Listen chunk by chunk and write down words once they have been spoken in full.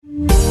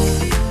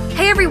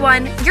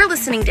everyone, you're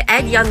listening to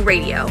Ed Young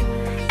Radio.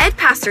 Ed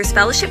pastors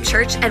Fellowship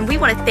Church, and we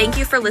want to thank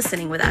you for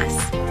listening with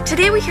us.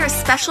 Today we hear a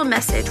special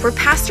message where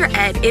Pastor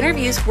Ed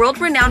interviews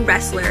world-renowned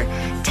wrestler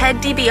Ted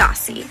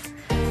DiBiase.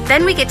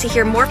 Then we get to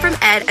hear more from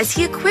Ed as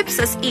he equips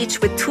us each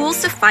with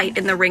tools to fight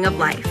in the ring of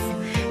life.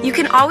 You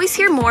can always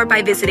hear more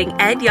by visiting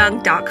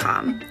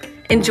edyoung.com.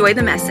 Enjoy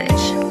the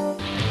message.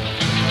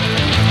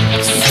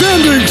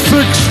 Standing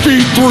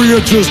 63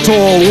 inches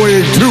tall,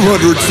 weighing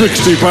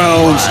 260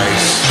 pounds,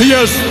 he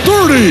has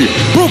 30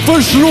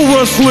 professional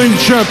wrestling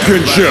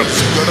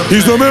championships.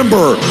 He's a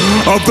member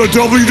of the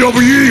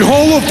WWE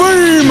Hall of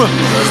Fame.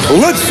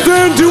 Let's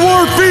stand to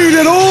our feet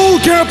at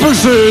all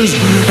campuses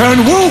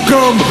and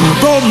welcome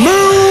the $1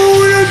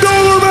 Million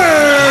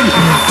Man,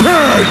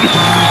 Ted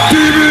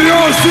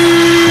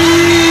DiBiase.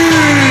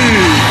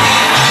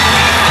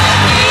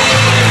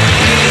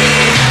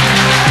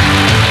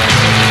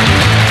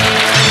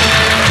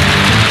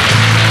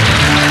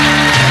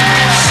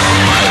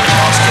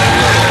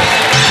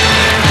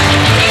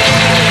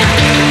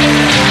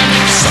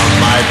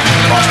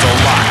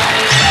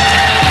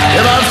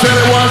 If I've said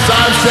it once,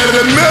 I've said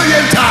it 1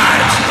 million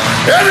times.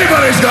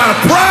 Everybody's got a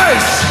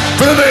price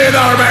for the $1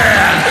 Million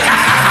Man.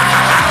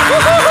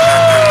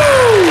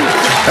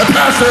 And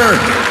Pastor,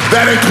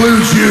 that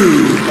includes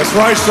you. That's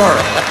right, sir.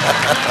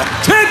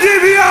 Ted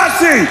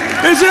DiBiase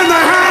is in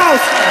the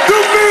house, the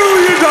 $1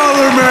 Million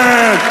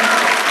Man.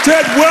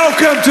 Ted,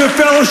 welcome to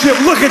Fellowship.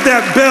 Look at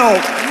that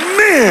belt.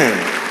 Man,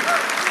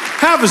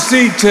 have a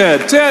seat,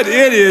 Ted. Ted,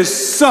 it is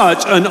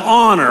such an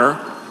honor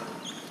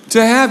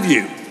to have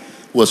you.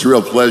 Well, it's a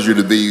real pleasure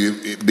to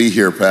be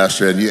here,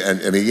 Pastor.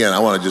 And again, I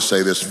want to just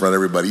say this in front of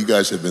everybody. You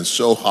guys have been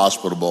so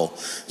hospitable,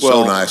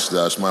 so nice to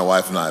us. My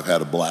wife and I have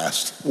had a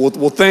blast.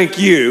 Well, thank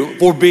you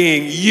for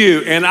being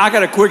you. And I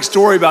got a quick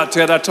story about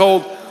Ted. I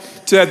told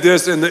Ted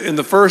this in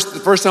the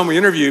first time we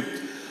interviewed.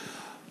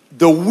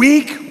 The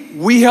week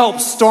we helped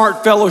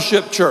start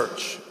Fellowship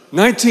Church,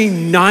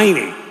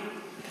 1990.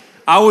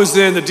 I was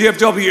in the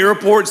DFW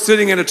airport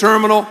sitting in a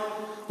terminal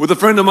with a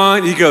friend of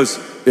mine. He goes,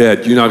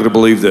 "Ed, you're not going to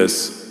believe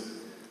this.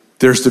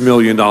 There's the $1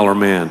 Million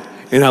Man."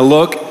 And I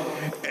look,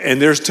 and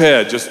there's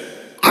Ted just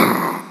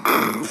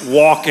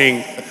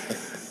walking,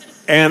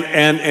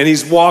 and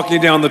he's walking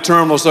down the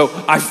terminal. So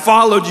I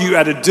followed you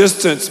at a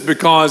distance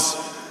because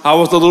I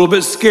was a little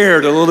bit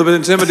scared, a little bit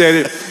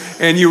intimidated.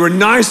 And you were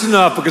nice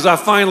enough because I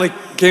finally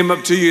came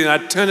up to you and I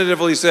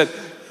tentatively said,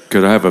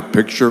 "Could I have a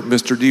picture,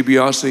 Mr.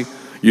 DiBiase?"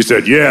 You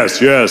said,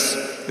 yes.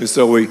 And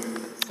so I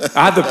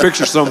have the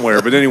picture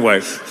somewhere, but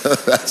anyway.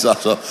 That's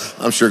also,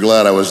 I'm sure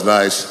glad I was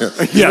nice.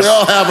 Yes. We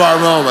all have our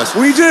moments.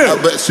 We do.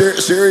 But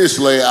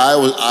seriously,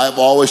 I've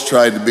always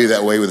tried to be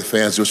that way with the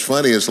fans. What's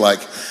funny is like,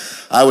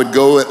 I would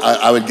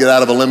get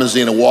out of a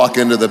limousine and walk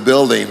into the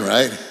building,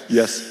 right?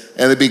 Yes.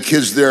 And there'd be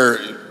kids there,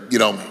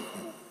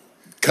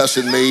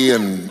 cussing me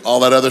and all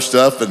that other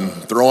stuff and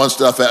throwing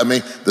stuff at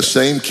me. The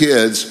same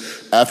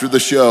kids, after the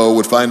show,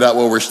 would find out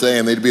where we're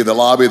staying. They'd be in the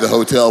lobby of the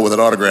hotel with an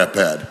autograph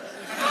pad.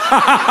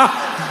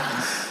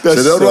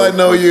 So don't I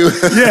know you?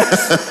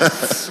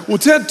 Yes. Well,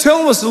 Ted,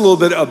 tell us a little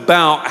bit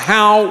about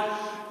how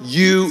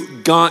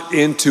you got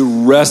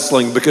into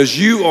wrestling, because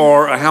you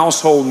are a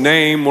household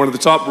name, one of the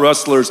top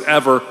wrestlers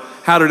ever.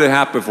 How did it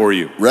happen for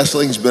you?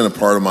 Wrestling's been a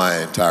part of my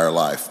entire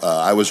life.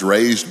 I was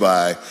raised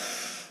by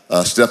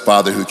a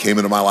stepfather who came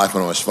into my life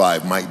when I was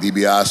 5. Mike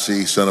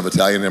DiBiase, son of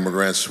Italian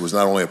immigrants, was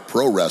not only a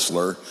pro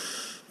wrestler,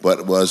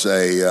 but was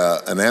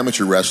an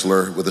amateur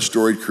wrestler with a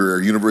storied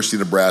career. University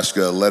of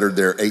Nebraska, lettered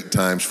there 8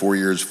 times, 4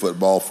 years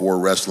football, 4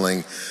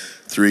 wrestling,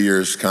 3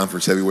 years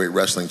conference heavyweight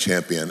wrestling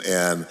champion,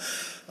 and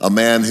a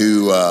man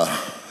who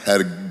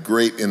had a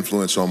great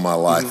influence on my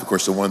life. Of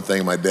course, the one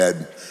thing my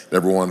dad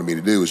never wanted me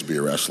to do was be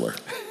a wrestler.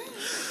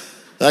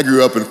 I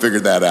grew up and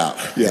figured that out,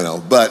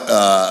 but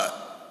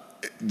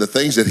the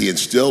things that he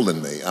instilled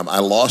in me, I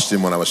lost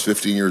him when I was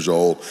 15 years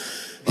old.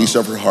 He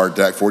suffered a heart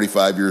attack,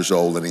 45 years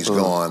old, and he's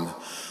gone.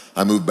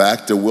 I moved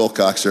back to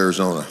Wilcox,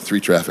 Arizona, 3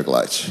 traffic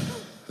lights.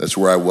 That's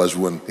where I was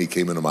when he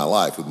came into my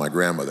life with my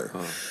grandmother.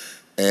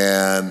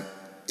 And,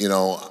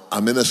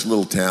 I'm in this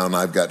little town.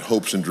 I've got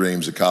hopes and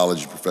dreams of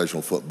college and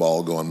professional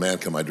football going, man,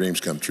 can my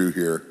dreams come true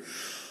here?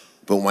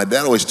 But what my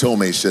dad always told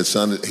me, he said,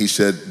 son,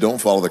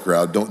 don't follow the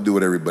crowd. Don't do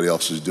what everybody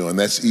else is doing.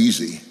 That's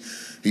easy.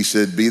 He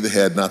said, be the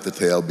head, not the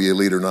tail. Be a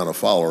leader, not a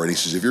follower. And he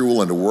says, if you're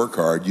willing to work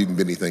hard, you can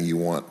be anything you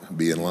want to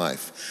be in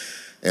life.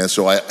 And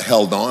so I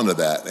held on to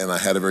that, and I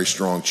had a very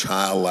strong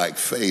childlike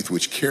faith,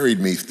 which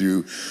carried me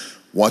through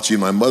watching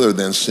my mother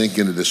then sink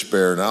into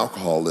despair and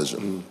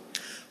alcoholism.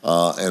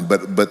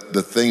 But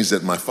the things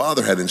that my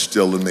father had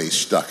instilled in me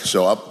stuck.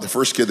 So I'm the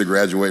first kid to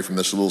graduate from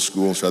this little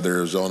school in Southern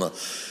Arizona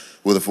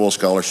with a full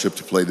scholarship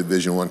to play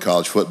Division I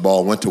college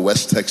football. Went to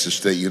West Texas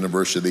State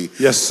University.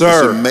 Yes,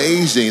 sir. It's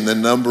amazing the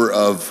number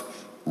of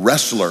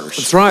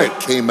wrestlers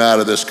that came out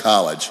of this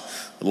college,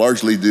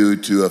 largely due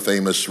to a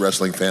famous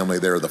wrestling family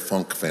there, the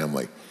Funk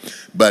family.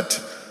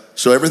 But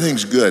so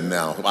everything's good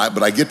now.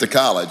 But I get to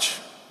college.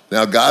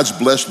 Now God's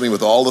blessed me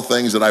with all the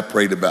things that I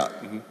prayed about.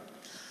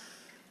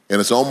 And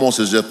it's almost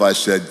as if I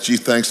said, gee,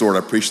 thanks, Lord, I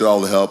appreciate all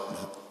the help.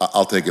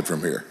 I'll take it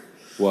from here.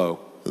 Whoa.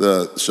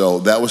 So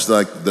that was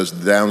like the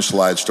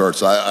downslide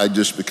starts. I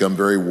just become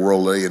very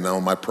worldly, and now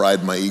my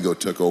pride, my ego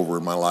took over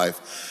in my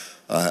life.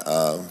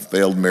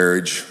 Failed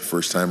marriage,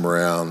 first time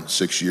around,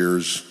 6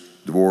 years,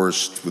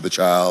 divorced with a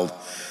child.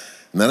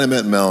 And then I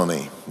met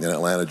Melanie in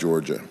Atlanta,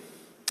 Georgia.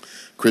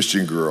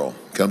 Christian girl,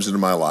 comes into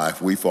my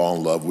life. We fall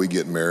in love, we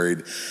get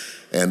married.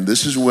 And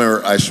this is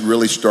where I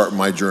really start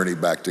my journey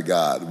back to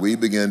God. We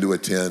began to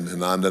attend a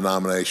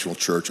non-denominational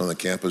church on the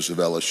campus of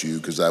LSU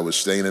because I was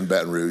staying in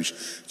Baton Rouge,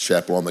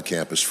 chapel on the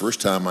campus.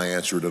 First time I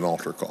answered an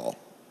altar call.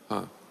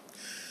 Huh.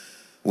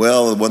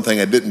 Well, the one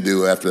thing I didn't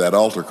do after that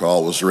altar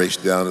call was race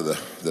down to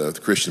the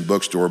Christian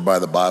bookstore, buy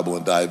the Bible,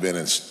 and dive in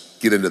and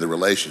get into the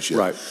relationship.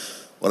 Right.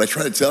 What I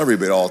try to tell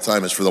everybody all the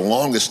time is for the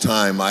longest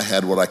time, I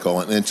had what I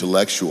call an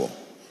intellectual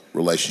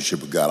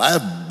relationship with God. I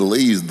have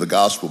believed the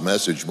gospel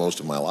message most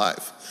of my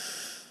life.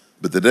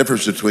 But the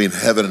difference between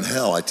heaven and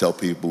hell, I tell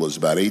people, is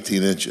about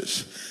 18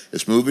 inches.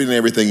 It's moving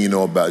everything you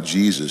know about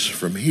Jesus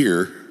from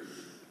here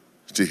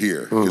to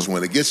here. Because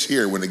when it gets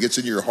here, when it gets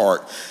in your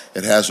heart,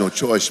 it has no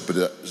choice but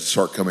to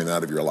start coming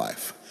out of your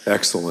life.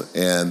 Excellent.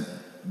 And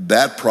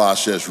that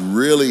process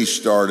really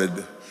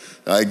started,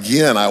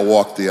 again, I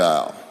walked the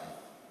aisle.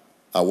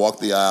 I walked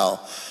the aisle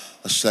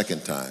a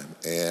second time,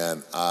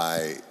 and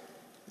I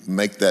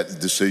make that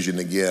decision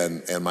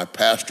again, and my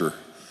pastor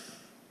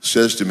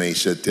says to me, he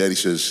said, Ted, he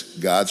says,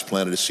 God's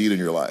planted a seed in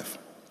your life.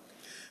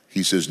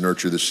 He says,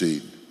 nurture the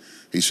seed.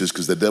 He says,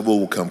 because the devil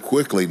will come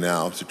quickly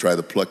now to try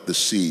to pluck the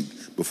seed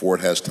before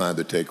it has time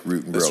to take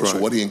root and grow. That's right. So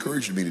what he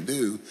encouraged me to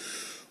do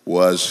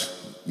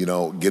was,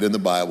 get in the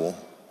Bible,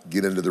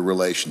 get into the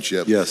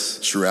relationship, yes,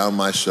 surround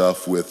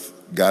myself with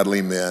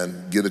godly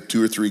men, get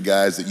 2 or 3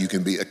 guys that you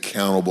can be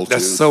accountable to.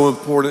 That's so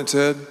important,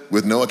 Ted.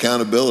 With no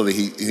accountability,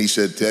 he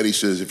said, Ted, he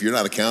says, if you're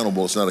not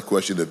accountable, it's not a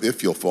question of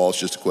if you'll fall, it's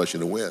just a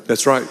question of when.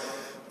 That's right.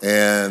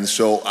 And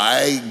so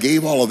I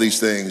gave all of these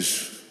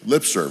things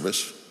lip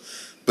service,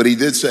 but he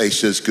did say, he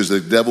says, because the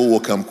devil will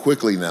come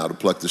quickly now to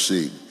pluck the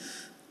seed.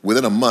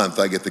 Within a month,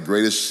 I get the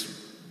greatest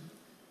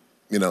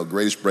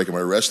break of my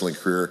wrestling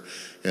career,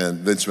 and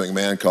Vince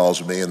McMahon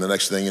calls me, and the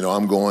next thing you know,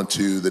 I'm going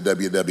to the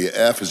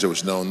WWF, as it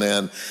was known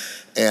then.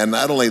 And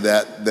not only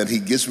that, then he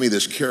gives me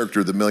this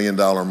character, the $1 Million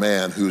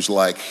Man, who's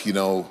like,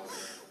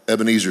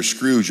 Ebenezer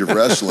Scrooge of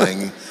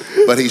wrestling.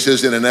 But he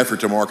says, in an effort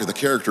to market the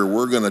character,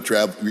 we're going to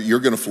travel, you're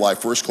going to fly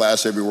first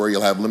class everywhere,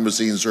 you'll have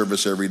limousine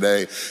service every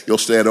day, you'll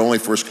stay at only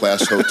first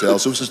class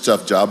hotels. It was a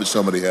tough job, but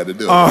somebody had to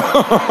do it.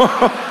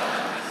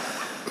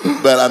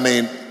 But I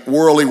mean,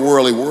 worldly.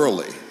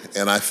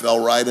 And I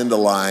fell right into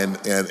line,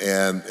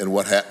 and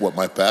what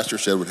my pastor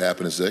said would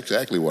happen is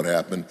exactly what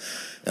happened.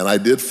 And I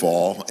did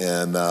fall,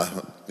 and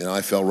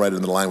I fell right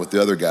into line with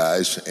the other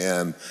guys.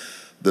 And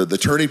the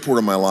turning point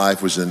of my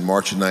life was in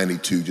March of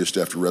 '92, just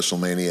after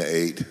WrestleMania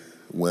 8,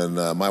 when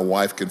my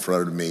wife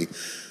confronted me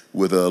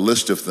with a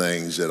list of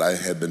things that I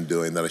had been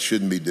doing that I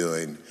shouldn't be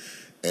doing.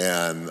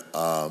 And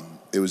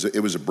it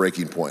was a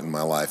breaking point in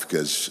my life,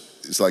 because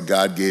it's like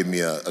God gave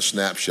me a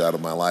snapshot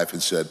of my life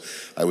and said,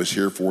 I was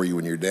here for you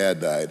when your dad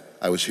died.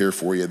 I was here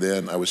for you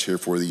then. I was here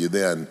for you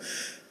then.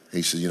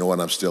 He said, you know what?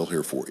 I'm still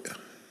here for you.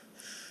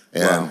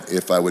 And wow.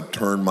 If I would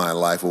turn my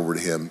life over to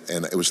him,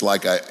 and it was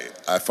like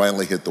I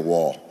finally hit the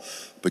wall,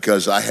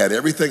 because I had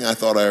everything I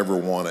thought I ever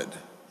wanted.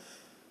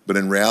 But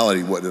in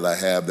reality, what did I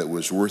have that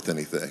was worth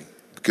anything?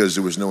 Because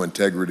there was no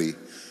integrity.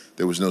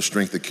 There was no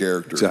strength of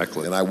character.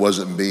 Exactly. And I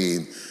wasn't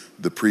being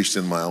the priest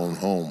in my own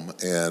home.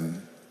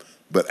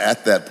 But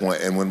at that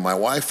point, and when my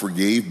wife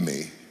forgave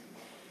me,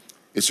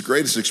 it's the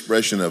greatest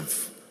expression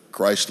of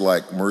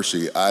Christ-like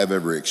mercy I've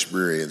ever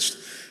experienced.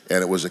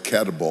 And it was a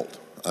catapult.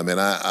 I mean,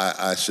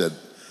 I said,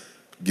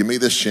 give me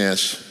this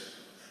chance,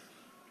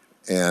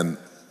 and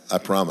I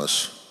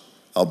promise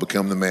I'll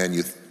become the man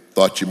you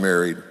thought you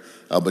married.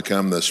 I'll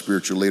become the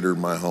spiritual leader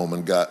in my home,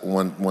 and God,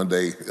 one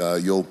day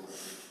you'll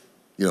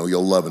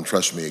love and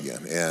trust me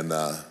again. And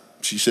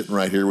she's sitting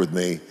right here with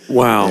me.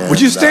 Wow! And, would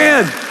you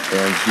stand?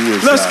 And she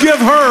is. Let's give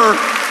her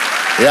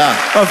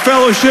a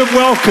fellowship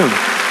welcome.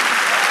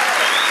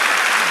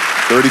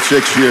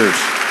 36 years,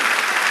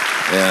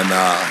 and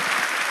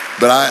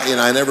but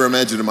I never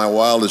imagined in my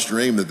wildest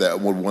dream that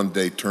would one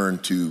day turn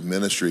to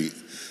ministry.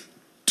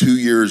 2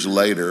 years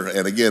later,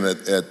 and again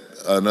at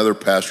another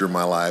pastor in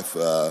my life,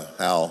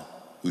 Hal,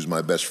 who's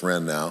my best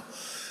friend now,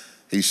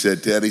 he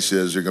said, Ted, he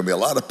says, there are going to be a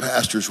lot of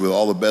pastors with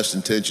all the best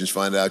intentions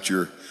find out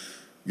you're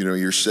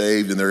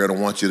saved, and they're going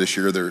to want you to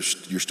share your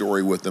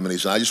story with them. And he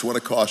said, I just want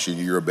to caution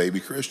you, you're a baby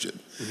Christian.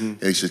 Mm-hmm.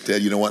 And he said,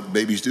 Ted, you know what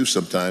babies do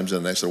sometimes?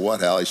 And I said, what,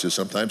 Hal? He said,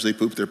 sometimes they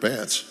poop their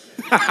pants.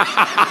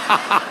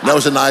 That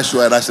was a nice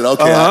way. And I said,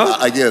 okay,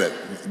 I get it.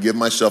 Give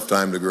myself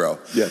time to grow.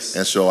 Yes.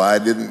 And so I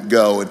didn't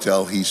go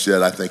until he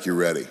said, I think you're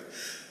ready.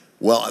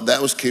 Well,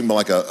 that came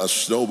like a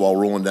snowball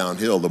rolling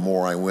downhill. The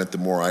more I went, the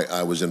more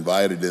I was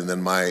invited. And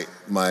then my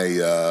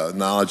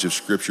knowledge of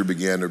Scripture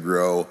began to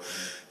grow.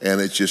 And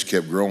it just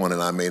kept growing.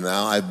 And I mean,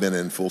 now I've been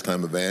in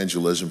full-time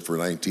evangelism for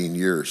 19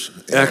 years.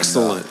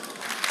 Excellent.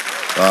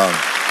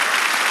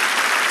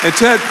 And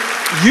Ted,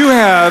 you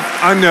have,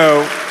 I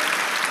know,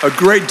 a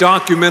great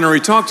documentary.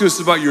 Talk to us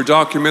about your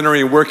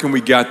documentary and where can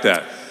we get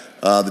that?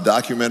 The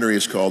documentary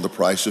is called The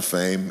Price of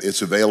Fame.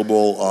 It's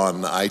available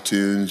on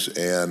iTunes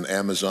and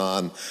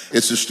Amazon.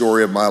 It's the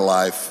story of my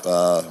life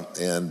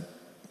and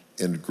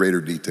in greater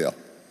detail.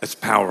 That's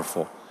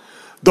powerful.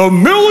 The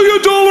 $1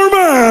 Million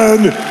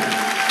Man,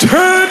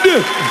 Ted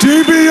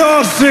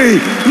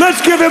DiBiase.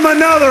 Let's give him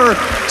another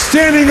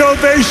standing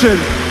ovation.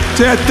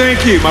 Ted,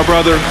 thank you, my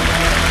brother.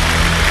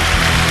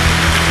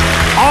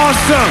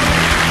 Awesome.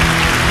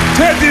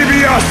 Ted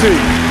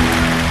DiBiase.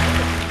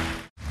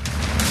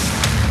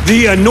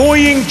 The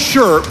annoying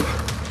chirp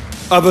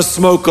of a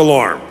smoke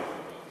alarm.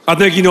 I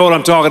think you know what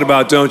I'm talking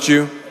about, don't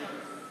you?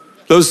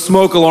 Those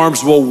smoke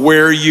alarms will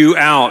wear you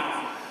out.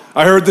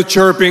 I heard the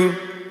chirping,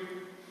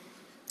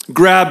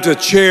 grabbed a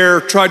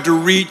chair, tried to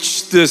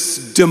reach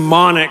this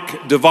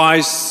demonic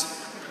device,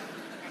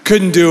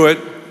 couldn't do it.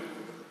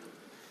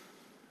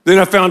 Then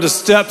I found a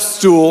step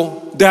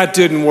stool, that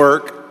didn't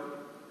work.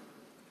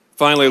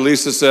 Finally,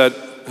 Lisa said,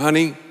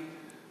 honey,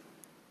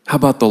 how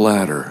about the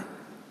ladder?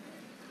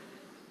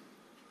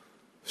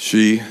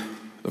 She,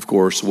 of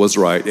course, was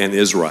right and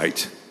is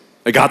right.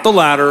 I got the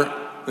ladder,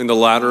 and the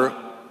ladder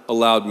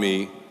allowed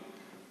me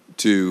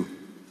to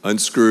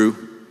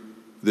unscrew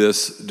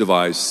this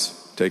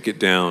device, take it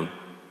down,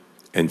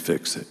 and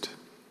fix it.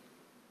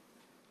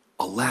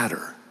 A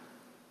ladder.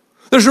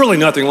 There's really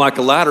nothing like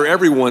a ladder.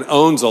 Everyone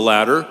owns a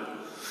ladder.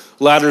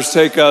 Ladders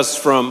take us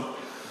from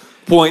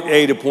point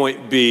A to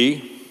point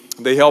B.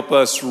 They help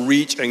us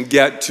reach and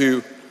get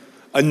to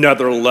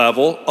another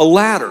level. A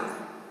ladder.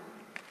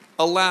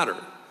 A ladder.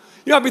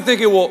 You might be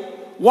thinking, well,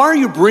 why are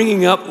you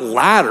bringing up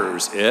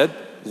ladders, Ed?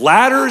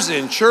 Ladders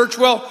in church?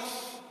 Well,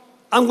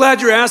 I'm glad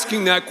you're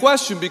asking that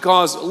question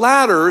because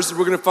ladders,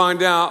 we're going to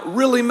find out,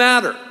 really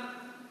matter.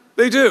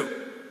 They do.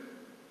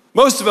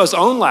 Most of us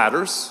own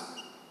ladders,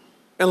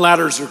 and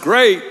ladders are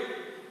great.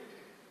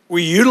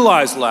 We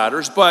utilize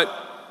ladders, but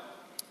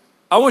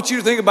I want you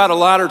to think about a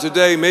ladder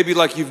today maybe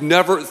like you've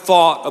never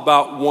thought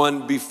about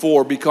one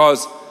before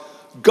because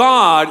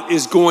God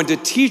is going to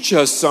teach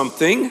us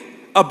something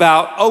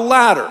about a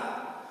ladder.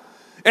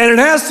 And it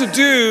has to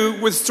do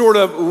with sort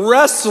of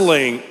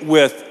wrestling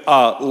with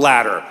a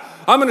ladder.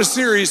 I'm in a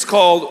series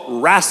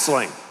called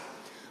Wraslin.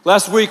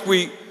 Last week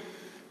we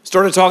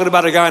started talking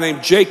about a guy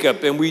named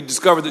Jacob, and we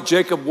discovered that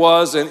Jacob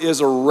was and is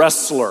a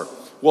wrestler.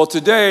 Well,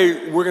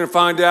 today we're going to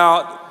find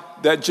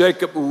out that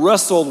Jacob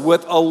wrestled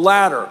with a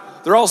ladder.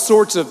 There are all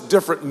sorts of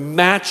different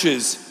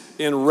matches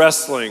in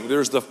wrestling.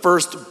 There's the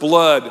first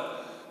blood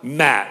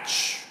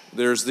match.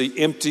 There's the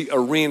empty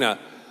arena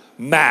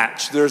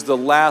match. There's the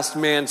last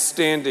man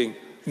standing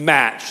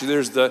match.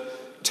 There's the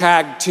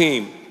tag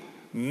team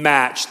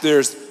match.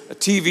 There's a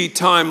TV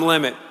time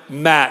limit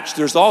match.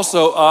 There's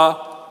also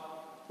a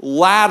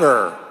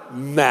ladder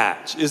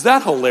match. Is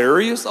that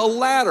hilarious? A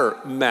ladder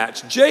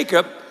match.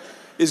 Jacob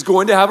is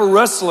going to have a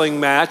wrestling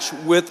match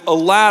with a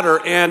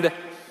ladder, and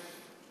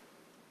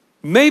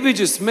maybe,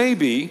 just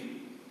maybe,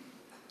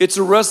 it's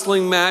a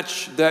wrestling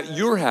match that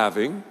you're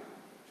having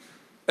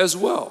as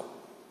well.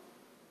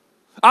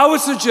 I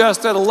would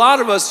suggest that a lot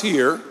of us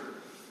here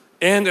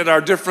and at our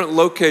different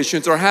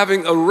locations are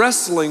having a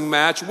wrestling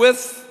match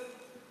with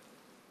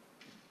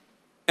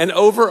and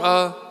over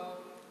a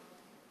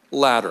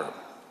ladder.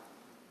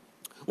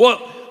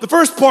 Well, the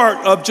first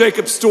part of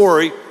Jacob's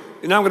story,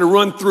 and I'm going to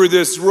run through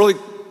this really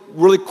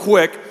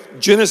quick,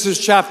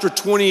 Genesis chapter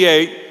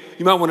 28.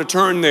 You might want to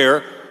turn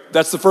there.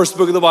 That's the first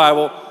book of the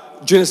Bible,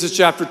 Genesis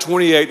chapter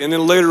 28. And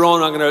then later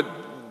on, I'm going to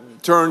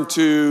turn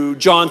to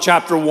John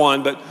chapter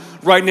 1. But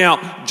right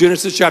now,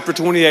 Genesis chapter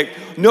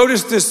 28.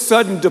 Notice this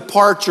sudden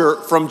departure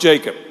from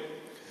Jacob.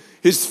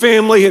 His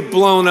family had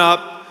blown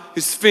up.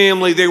 His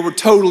family, they were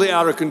totally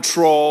out of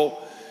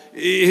control.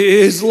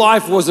 His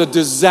life was a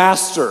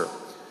disaster.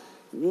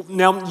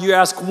 Now you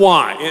ask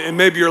why, and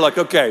maybe you're like,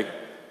 okay,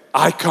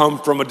 I come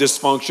from a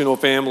dysfunctional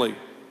family.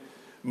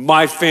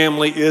 My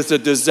family is a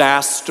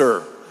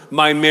disaster.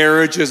 My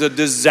marriage is a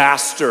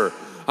disaster.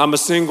 I'm a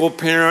single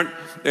parent,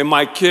 and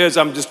my kids,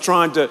 I'm just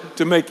trying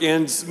to make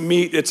ends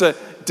meet. It's a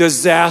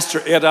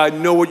disaster. And I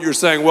know what you're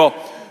saying. Well,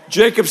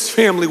 Jacob's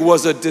family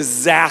was a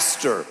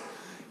disaster.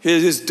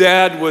 His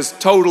dad was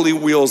totally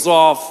wheels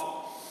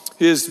off.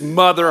 His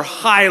mother,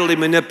 highly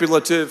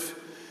manipulative.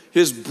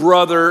 His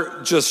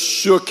brother just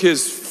shook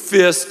his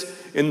fist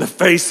in the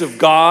face of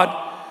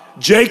God.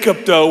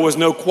 Jacob, though, was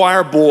no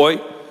choir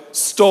boy,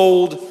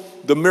 stole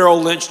the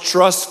Merrill Lynch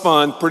trust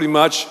fund pretty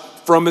much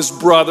from his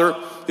brother.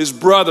 His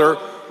brother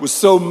was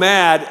so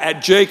mad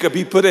at Jacob,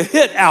 he put a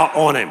hit out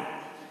on him.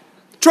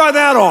 Try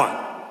that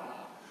on.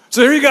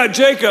 So here you got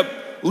Jacob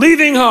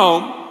leaving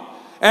home,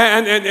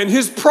 and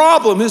his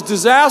problem, his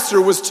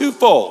disaster was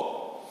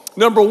twofold.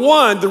 Number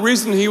one, the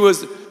reason he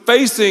was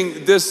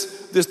facing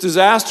this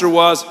disaster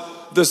was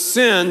the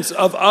sins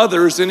of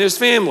others in his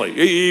family.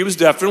 He was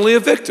definitely a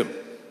victim.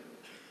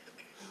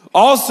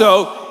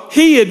 Also,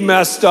 he had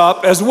messed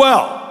up as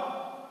well.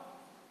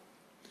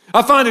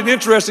 I find it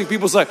interesting,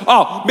 people say,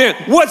 oh man,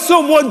 what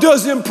someone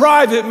does in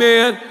private,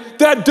 man,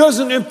 that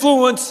doesn't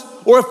influence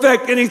or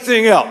affect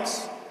anything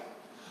else.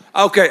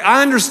 Okay,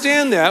 I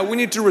understand that. We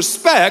need to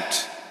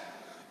respect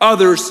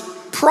others'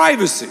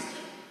 privacy.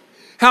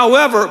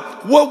 However,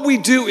 what we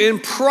do in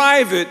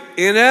private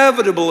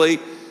inevitably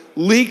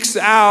leaks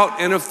out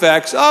and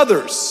affects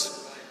others.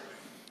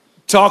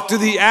 Talk to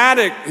the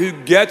addict who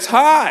gets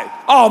high.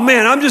 Oh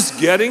man, I'm just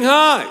getting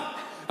high.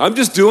 I'm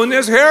just doing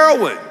this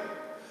heroin.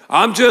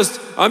 I'm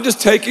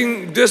just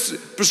taking this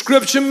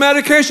prescription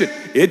medication.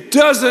 It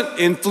doesn't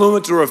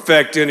influence or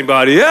affect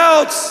anybody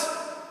else.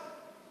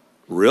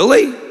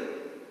 Really?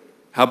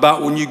 How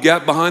about when you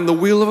get behind the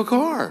wheel of a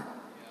car?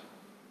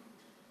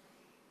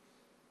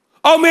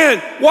 Oh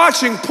man,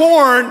 watching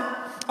porn.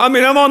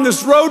 I'm on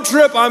this road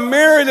trip. I'm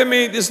married.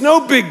 It's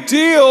no big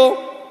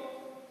deal.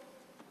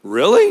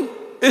 Really?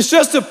 It's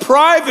just a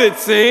private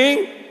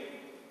thing.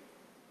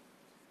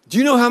 Do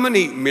you know how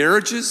many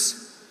marriages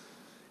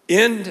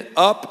end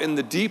up in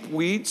the deep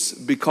weeds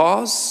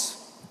because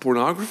of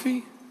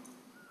pornography?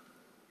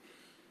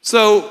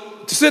 So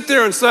to sit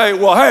there and say,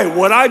 well, hey,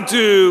 what I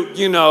do,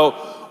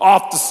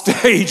 off the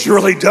stage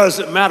really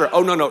doesn't matter.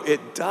 Oh, no,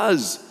 it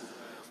does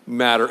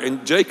matter.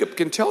 And Jacob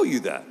can tell you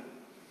that.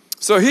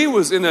 So he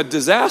was in a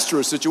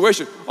disastrous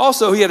situation.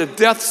 Also, he had a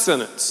death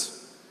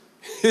sentence.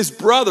 His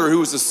brother, who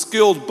was a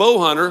skilled bow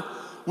hunter,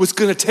 was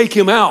going to take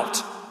him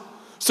out.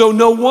 So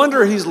no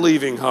wonder he's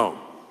leaving home.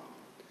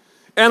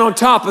 And on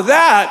top of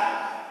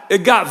that, it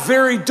got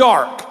very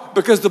dark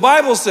because the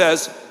Bible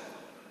says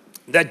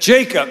that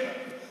Jacob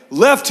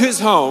left his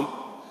home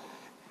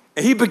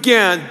and he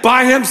began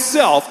by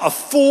himself a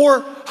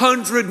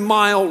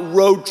 400-mile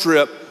road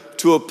trip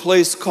to a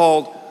place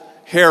called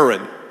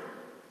Haran.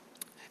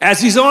 As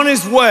he's on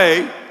his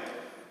way,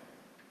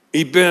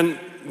 he'd been,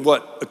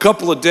 a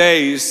couple of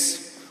days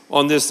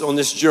on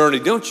this journey.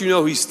 Don't you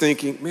know he's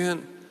thinking,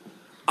 man,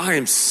 I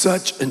am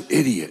such an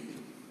idiot.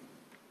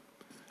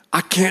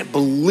 I can't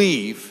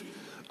believe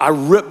I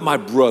ripped my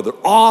brother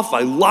off.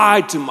 I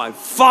lied to my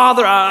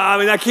father.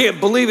 I can't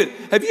believe it.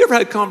 Have you ever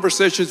had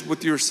conversations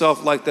with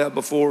yourself like that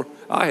before?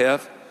 I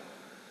have.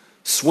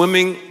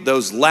 Swimming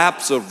those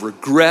laps of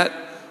regret,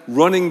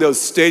 running those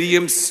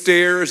stadium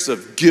stairs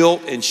of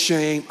guilt and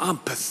shame. I'm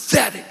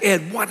pathetic.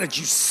 Ed, why did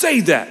you say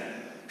that?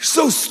 You're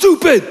so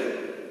stupid.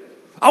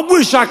 I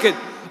wish I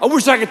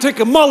could take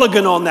a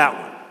mulligan on that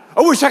one.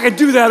 I wish I could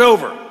do that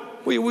over.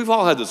 We've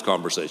all had those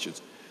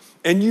conversations.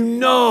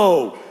 And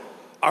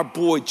our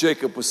boy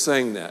Jacob was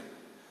saying that.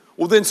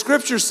 Well, then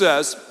Scripture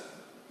says,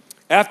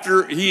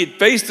 after he had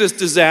faced this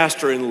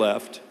disaster and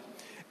left,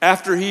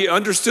 after he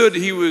understood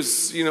he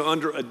was,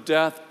 under a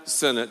death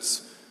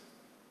sentence,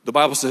 the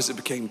Bible says it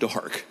became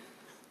dark.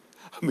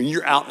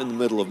 You're out in the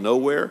middle of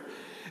nowhere.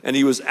 And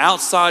he was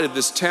outside of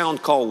this town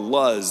called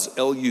Luz,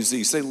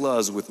 L-U-Z. Say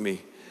Luz with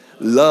me.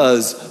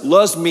 Luz.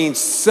 Luz means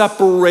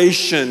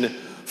separation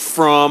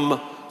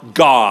from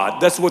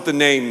God. That's what the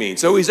name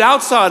means. So he's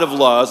outside of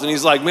Luz, and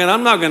he's like, man,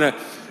 I'm not going to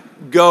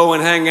go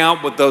and hang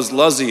out with those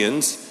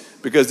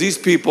Luzians because these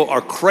people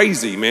are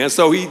crazy, man.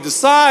 So he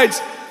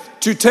decides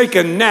to take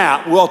a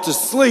nap, to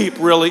sleep,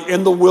 really,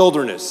 in the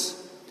wilderness.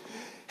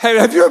 Hey,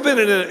 have you ever been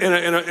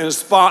in a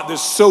spot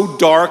that's so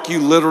dark you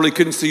literally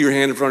couldn't see your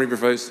hand in front of your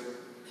face?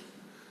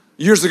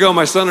 Years ago,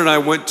 my son and I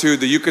went to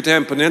the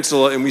Yucatan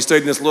Peninsula, and we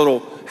stayed in this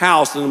little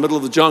house in the middle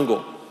of the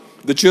jungle.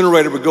 The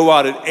generator would go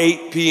out at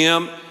 8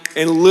 p.m.,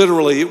 and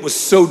literally, it was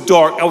so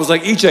dark. I was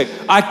like, EJ,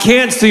 I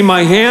can't see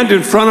my hand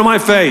in front of my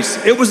face.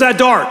 It was that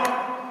dark.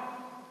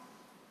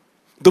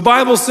 The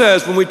Bible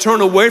says when we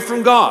turn away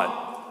from God,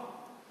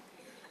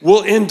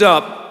 we'll end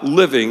up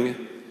living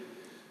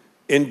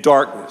in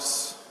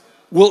darkness.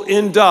 We'll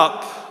end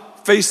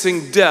up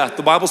facing death.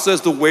 The Bible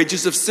says the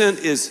wages of sin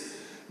is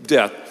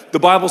death. The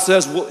Bible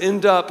says we'll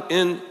end up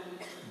in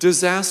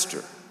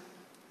disaster.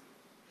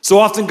 So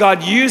often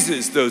God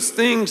uses those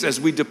things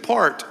as we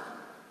depart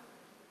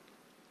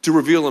to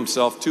reveal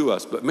himself to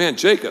us. But man,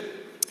 Jacob,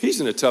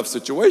 he's in a tough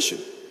situation.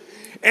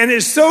 And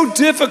it's so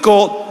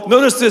difficult.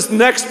 Notice this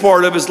next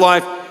part of his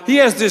life. He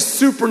has this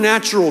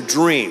supernatural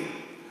dream.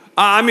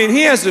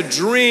 He has a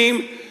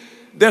dream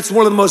that's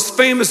one of the most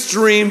famous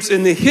dreams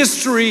in the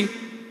history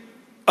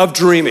of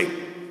dreaming.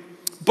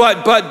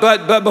 But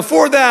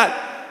before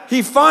that,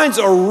 he finds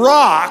a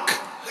rock.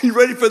 Are you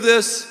ready for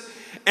this?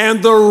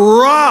 And the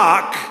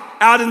rock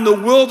out in the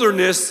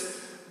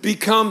wilderness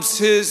becomes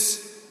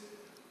his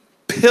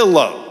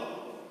pillow.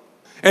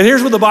 And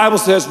here's what the Bible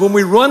says. When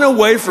we run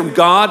away from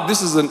God,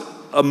 this is an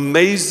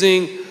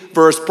amazing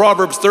verse.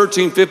 Proverbs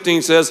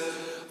 13:15 says,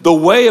 the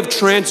way of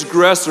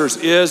transgressors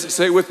is,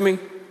 say it with me,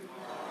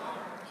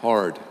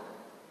 hard.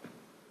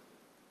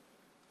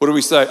 What do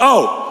we say?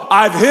 Oh,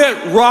 I've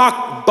hit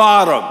rock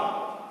bottom.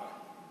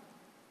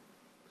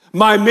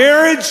 My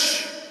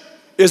marriage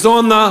is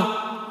on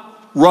the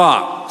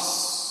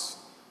rocks.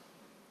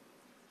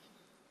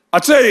 I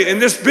tell you, in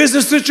this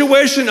business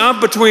situation, I'm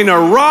between a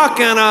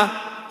rock and a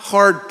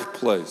hard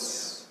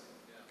place.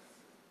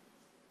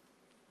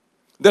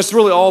 That's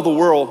really all the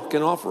world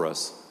can offer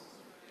us.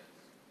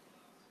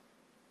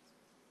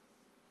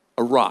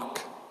 A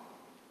rock.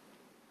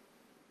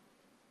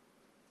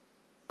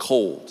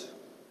 Cold.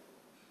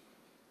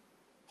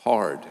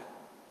 Hard.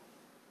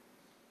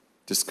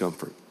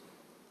 discomfort.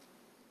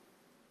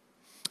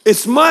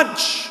 It's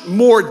much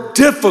more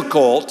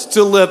difficult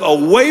to live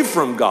away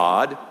from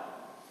God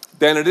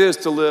than it is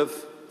to live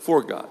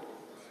for God.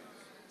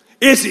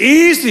 It's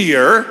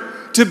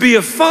easier to be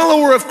a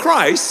follower of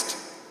Christ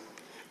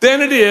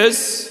than it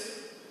is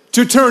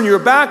to turn your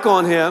back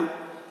on him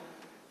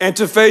and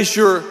to face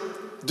your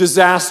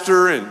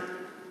disaster and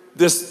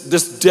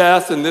this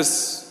death and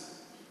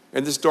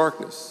this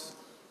darkness.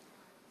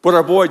 But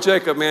our boy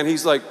Jacob, man,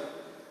 he's like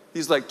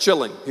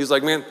chilling. He's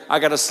like, man, I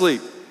gotta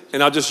sleep,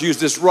 and I'll just use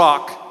this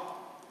rock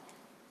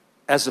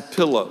as a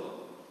pillow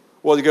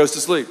while he goes to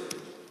sleep.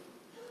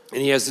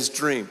 And he has this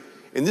dream.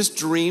 And this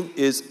dream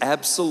is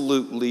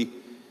absolutely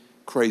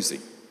crazy.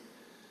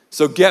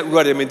 So get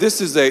ready. I mean,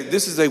 this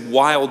is a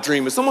wild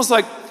dream. It's almost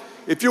like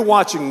if you're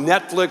watching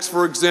Netflix,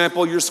 for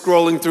example, you're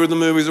scrolling through the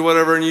movies or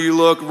whatever, and you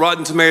look,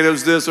 Rotten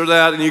Tomatoes, this or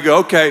that, and you go,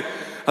 okay,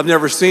 I've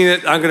never seen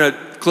it. I'm going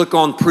to click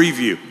on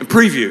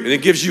preview. And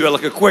it gives you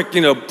like a quick,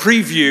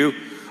 preview,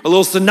 a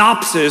little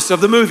synopsis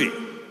of the movie.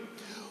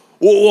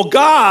 Well,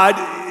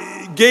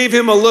 God gave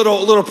him a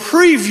little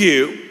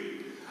preview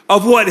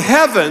of what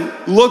heaven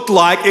looked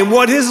like and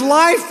what his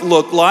life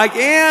looked like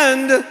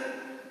and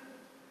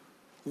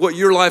what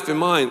your life and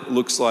mine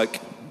looks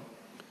like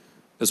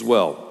as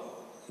well.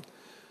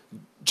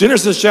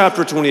 Genesis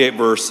chapter 28,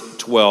 verse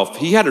 12.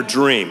 He had a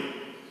dream.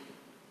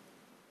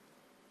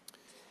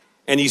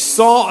 And he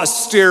saw a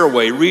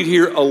stairway, read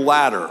here, a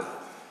ladder,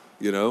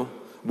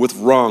 with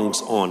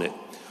rungs on it,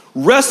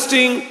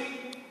 resting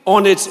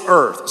on its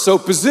earth. So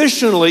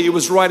positionally, it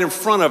was right in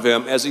front of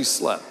him as he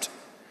slept.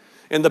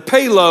 And the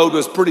payload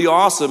was pretty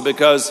awesome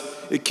because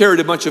it carried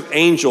a bunch of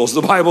angels.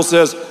 The Bible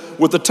says,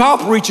 with the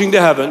top reaching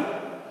to heaven,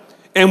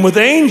 and with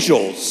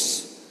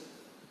angels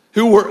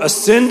who were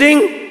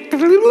ascending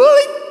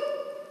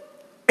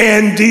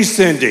and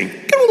descending.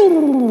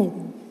 I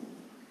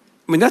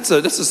mean, that's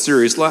a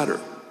serious ladder.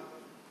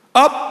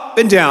 Up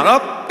and down,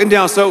 up and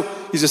down. So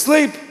he's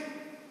asleep.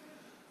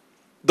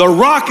 The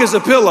rock is a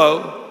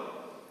pillow.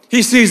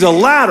 He sees a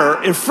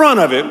ladder in front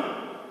of him.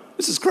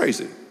 This is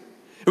crazy.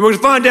 And we're going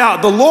to find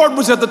out the Lord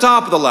was at the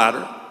top of the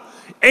ladder.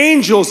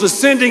 Angels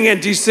ascending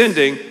and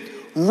descending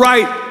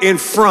right in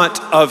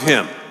front of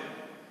him.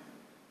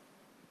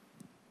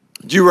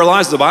 Do you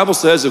realize the Bible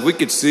says if we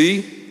could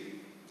see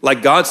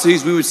like God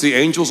sees, we would see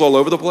angels all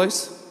over the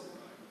place?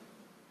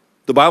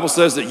 The Bible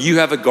says that you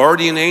have a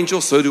guardian angel,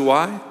 so do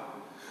I.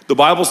 The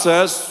Bible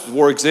says,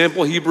 for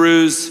example, in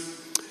Hebrews,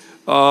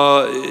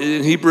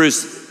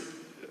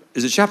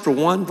 is it chapter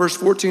 1, verse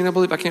 14, I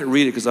believe? I can't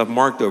read it because I've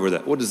marked over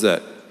that. What is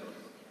that?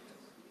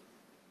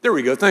 There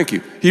we go, thank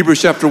you.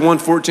 Hebrews chapter 1,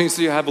 14,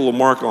 see, I have a little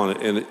mark on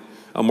it, and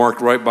I'm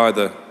marked right by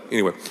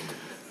anyway,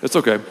 that's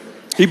okay.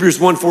 Hebrews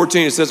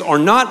 1:14, it says, are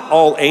not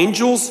all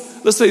angels,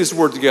 let's say this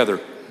word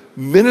together,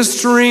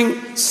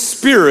 ministering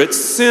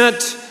spirits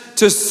sent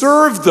to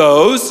serve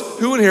those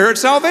who inherit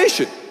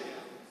salvation.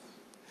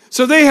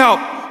 So they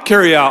help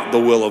carry out the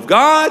will of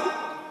God.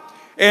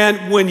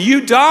 And when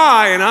you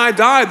die and I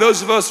die,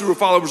 those of us who are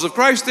followers of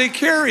Christ, they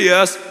carry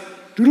us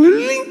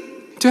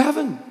to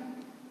heaven.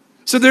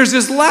 So there's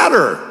this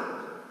ladder.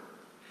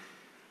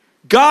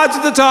 God's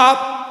at the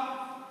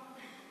top,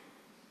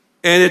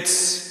 and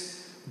its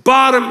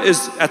bottom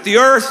is at the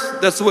earth.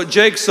 That's what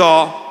Jake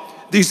saw.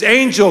 These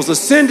angels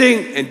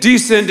ascending and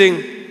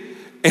descending,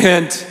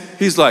 and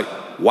he's like,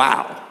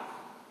 wow,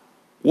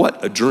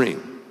 what a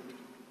dream.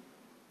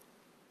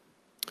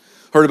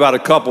 Heard about a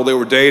couple, they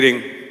were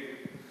dating,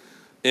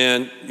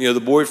 and the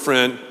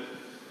boyfriend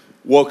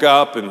woke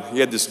up and he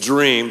had this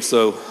dream.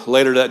 So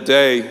later that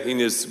day, he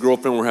and his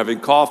girlfriend were having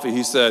coffee.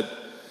 He said,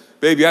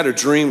 baby, I had a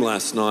dream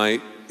last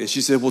night. And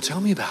she said, well, tell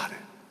me about it.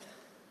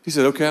 He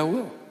said, okay, I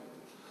will.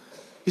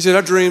 He said,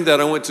 I dreamed that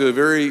I went to a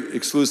very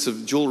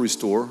exclusive jewelry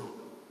store,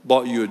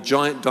 bought you a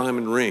giant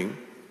diamond ring,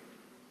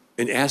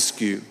 and asked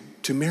you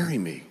to marry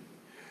me.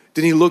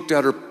 Then he looked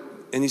at her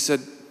and he said,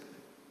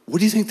 what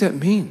do you think that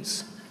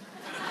means?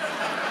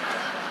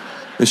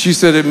 And she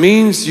said, it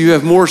means you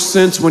have more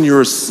sense when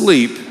you're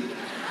asleep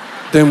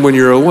than when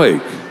you're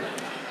awake.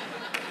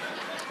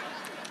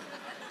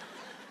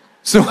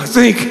 So I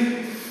think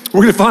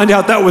we're going to find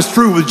out that was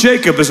true with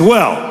Jacob as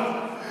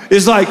well.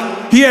 It's like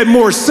he had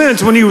more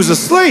sense when he was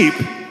asleep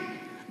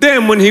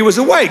than when he was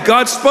awake.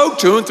 God spoke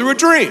to him through a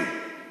dream.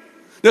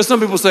 Now some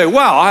people say,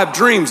 wow, I have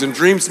dreams and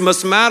dreams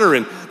must matter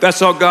and that's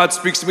how God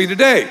speaks to me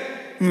today.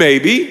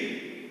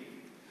 Maybe.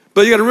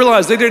 But you got to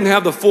realize they didn't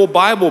have the full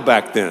Bible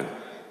back then.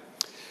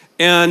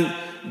 And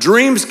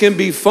dreams can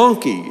be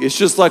funky. It's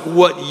just like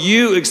what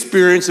you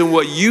experience and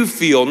what you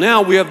feel.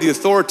 Now we have the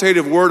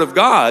authoritative Word of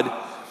God.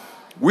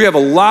 We have a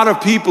lot of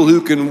people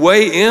who can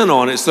weigh in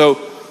on it. So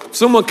if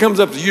someone comes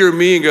up to you or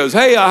me and goes,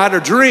 hey, I had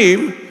a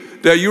dream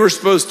that you were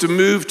supposed to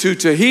move to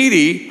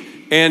Tahiti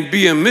and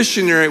be a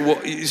missionary.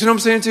 Well, you see what I'm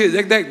saying to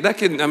you? That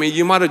can, I mean,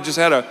 you might have just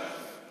had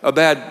a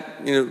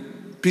bad,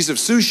 piece of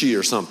sushi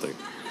or something.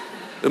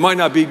 It might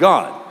not be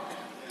God.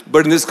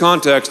 But in this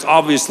context,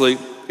 obviously,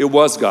 it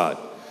was God.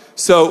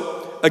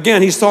 So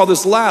again, he saw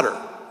this ladder,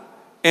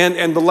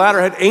 and the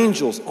ladder had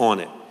angels on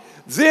it.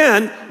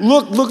 Then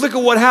look at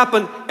what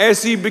happened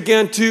as he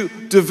began to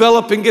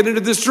develop and get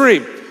into this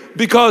dream.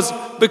 Because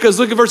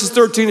look at verses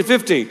 13 and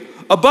 15.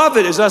 Above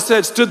it, as I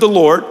said, stood the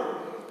Lord,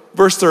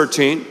 verse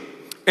 13.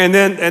 And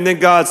then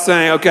God's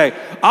saying, okay,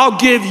 I'll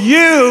give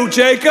you,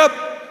 Jacob,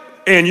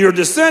 and your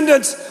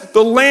descendants,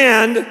 the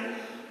land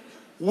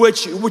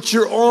which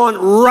you're on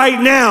right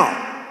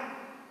now.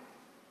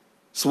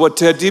 That's what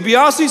Ted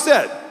DiBiase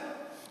said.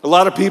 A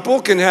lot of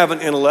people can have an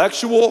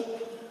intellectual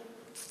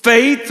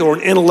faith or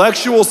an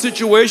intellectual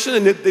situation,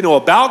 and they know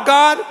about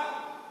God,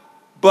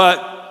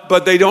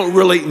 but they don't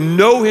really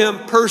know him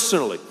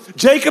personally.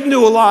 Jacob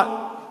knew a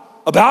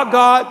lot about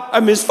God. I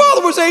mean, his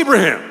father was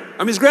Abraham. I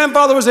mean, his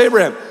grandfather was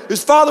Abraham.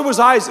 His father was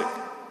Isaac.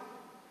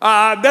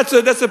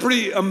 That's a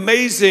pretty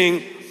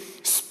amazing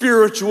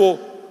spiritual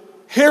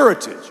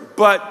heritage.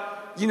 But,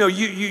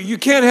 you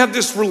can't have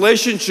this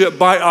relationship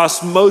by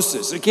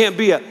osmosis. It can't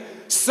be a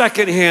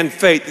secondhand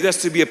faith. It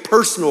has to be a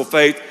personal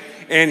faith.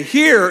 And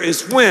here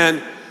is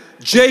when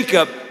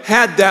Jacob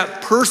had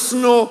that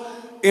personal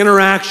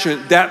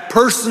interaction, that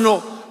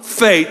personal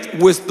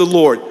faith with the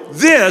Lord.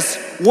 This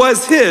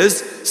was his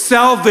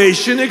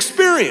salvation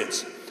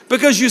experience.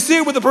 Because you see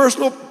it with the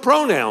personal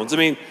pronouns. I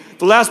mean,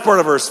 the last part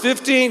of verse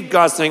 15,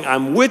 God's saying,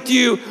 I'm with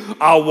you,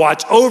 I'll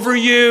watch over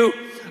you,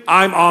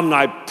 I'm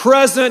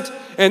omnipresent,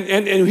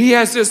 and he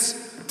has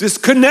this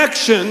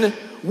connection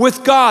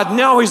with God.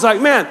 Now he's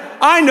like, man,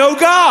 I know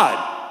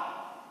God.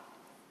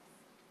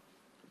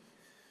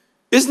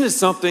 Isn't it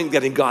something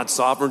that in God's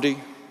sovereignty,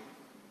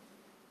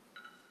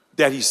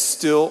 that he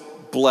still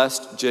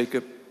blessed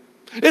Jacob?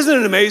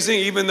 Isn't it amazing,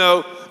 even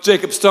though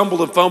Jacob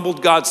stumbled and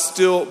fumbled, God's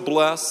still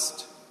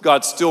blessed?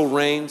 God still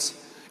reigns.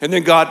 And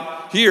then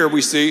God, here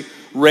we see,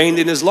 reigned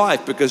in his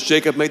life because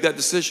Jacob made that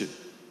decision.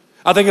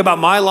 I think about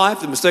my life,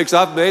 the mistakes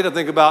I've made. I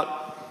think about,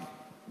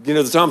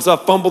 the times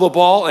I've fumbled the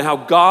ball and how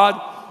God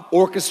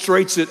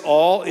orchestrates it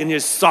all in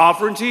his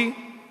sovereignty.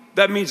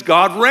 That means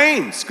God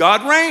reigns.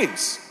 God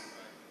reigns.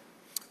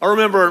 I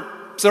remember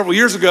several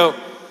years ago,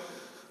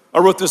 I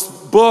wrote this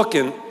book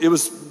and it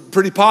was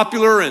pretty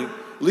popular, and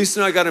Lisa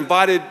and I got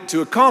invited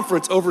to a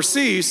conference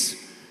overseas,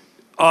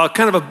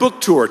 kind of a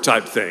book tour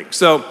type thing.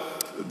 So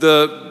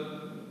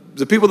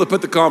the people that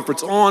put the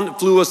conference on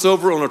flew us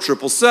over on a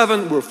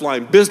 777. We were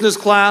flying business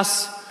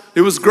class.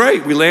 It was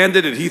great. We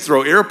landed at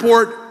Heathrow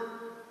Airport.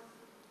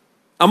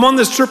 I'm on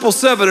this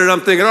 777 and I'm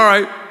thinking,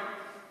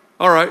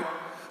 all right.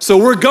 So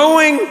we're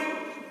going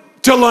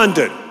to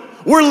London.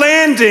 We're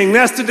landing,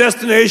 that's the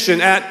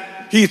destination,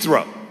 at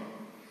Heathrow.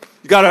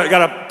 You got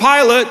a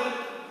pilot,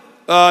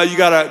 you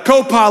got a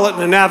co-pilot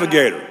and a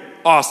navigator.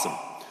 Awesome.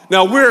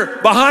 Now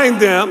we're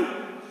behind them,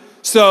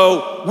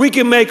 so we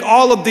can make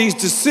all of these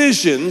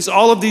decisions,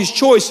 all of these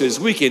choices.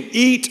 We can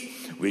eat,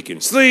 we can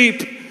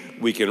sleep,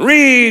 we can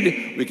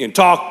read, we can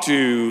talk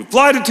to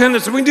flight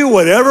attendants, we can do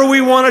whatever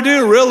we want to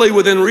do, really,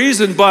 within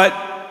reason, but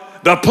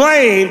the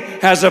plane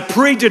has a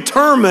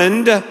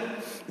predetermined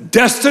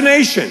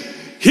destination,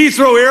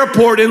 Heathrow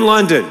Airport in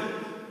London.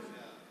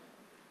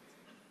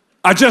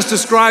 I just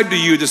described to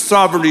you the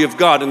sovereignty of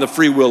God and the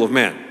free will of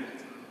man.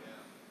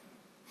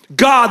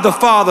 God the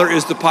Father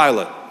is the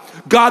pilot.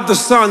 God the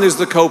Son is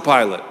the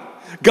co-pilot.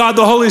 God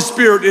the Holy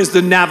Spirit is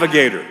the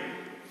navigator.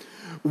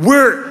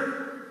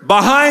 We're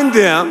behind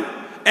them,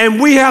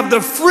 and we have the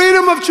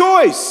freedom of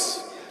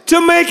choice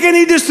to make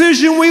any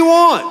decision we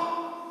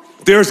want.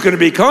 There's going to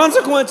be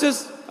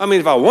consequences. I mean,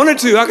 if I wanted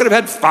to, I could have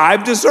had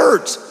 5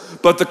 desserts,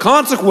 but the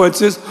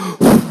consequences,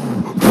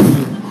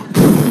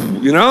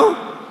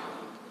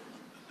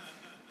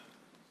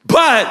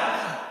 But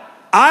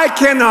I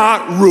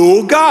cannot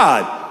rule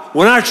God.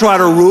 When I try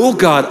to rule,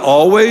 God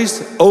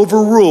always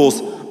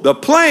overrules. The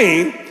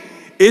plane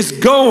is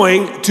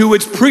going to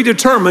its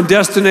predetermined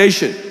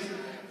destination.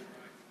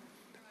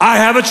 I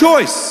have a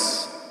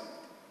choice.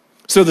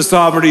 So the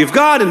sovereignty of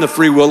God and the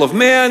free will of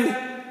man,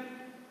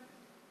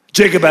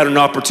 Jacob had an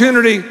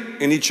opportunity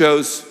and he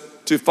chose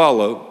to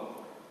follow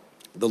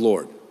the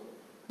Lord.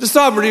 The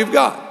sovereignty of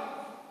God.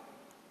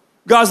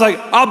 God's like,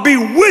 I'll be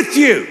with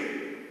you.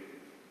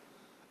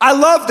 I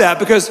love that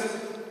because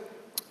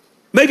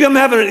maybe I'm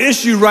having an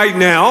issue right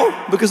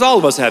now, because all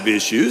of us have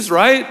issues,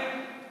 right?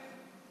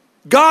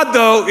 God,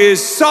 though, is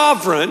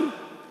sovereign.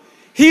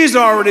 He's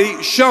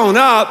already shown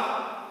up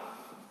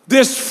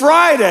this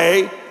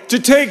Friday to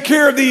take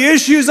care of the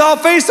issues I'll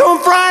face on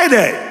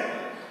Friday.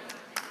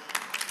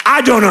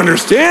 I don't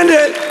understand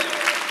it,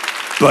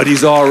 but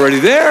he's already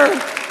there.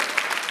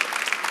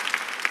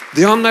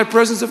 The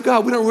omnipresence of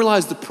God. We don't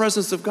realize the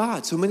presence of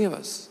God, so many of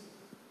us.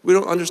 We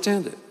don't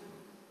understand it.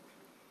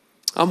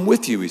 I'm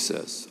with you, he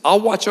says. I'll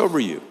watch over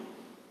you.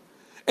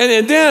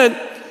 And then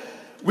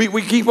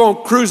we keep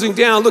on cruising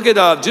down. Look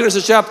at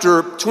Genesis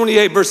chapter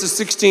 28, verses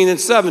 16 and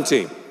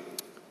 17.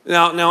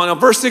 Now,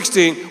 verse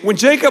 16, when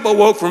Jacob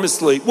awoke from his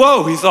sleep,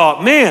 he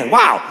thought, man,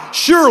 wow,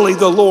 surely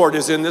the Lord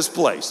is in this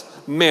place.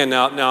 Man,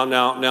 now,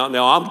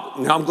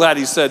 I'm glad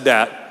he said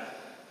that.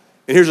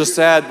 And here's a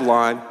sad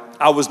line.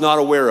 I was not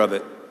aware of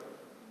it.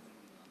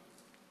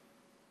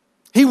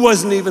 He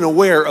wasn't even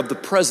aware of the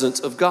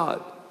presence of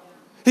God.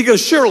 He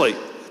goes, surely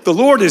The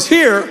Lord is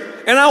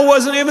here, and I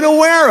wasn't even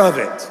aware of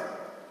it.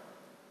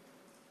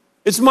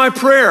 It's my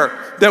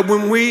prayer that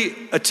when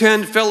we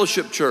attend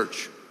Fellowship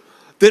Church,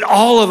 that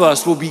all of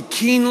us will be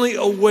keenly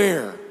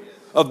aware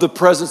of the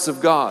presence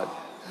of God.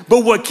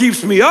 But what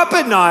keeps me up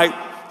at night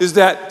is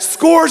that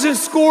scores and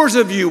scores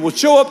of you will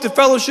show up to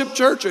Fellowship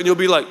Church and you'll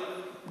be like,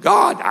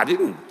 God, I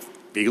didn't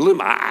feel him.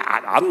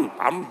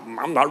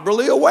 I'm not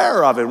really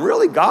aware of him.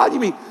 Really, God? You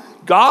mean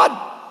God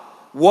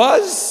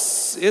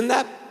was in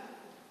that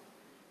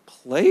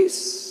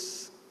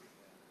place?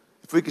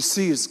 If we could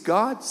see as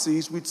God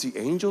sees, we'd see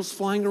angels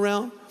flying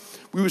around.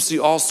 We would see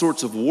all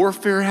sorts of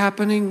warfare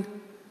happening.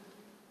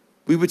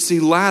 We would see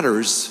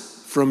ladders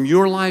from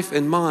your life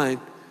and mine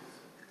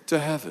to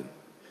heaven.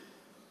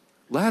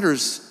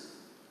 Ladders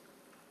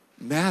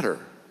matter.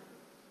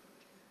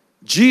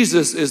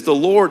 Jesus is the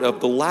Lord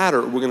of the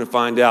ladder, we're going to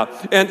find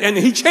out. And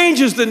he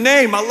changes the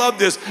name, I love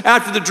this,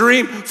 after the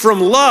dream from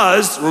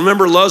Luz.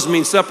 Remember, Luz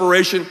means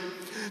separation.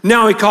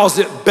 Now he calls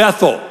it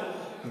Bethel.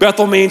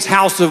 Bethel means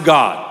house of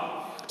God.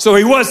 So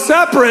he was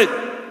separate,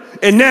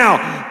 and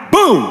now,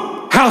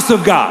 boom, house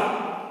of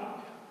God.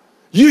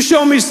 You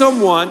show me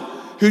someone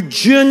who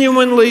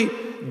genuinely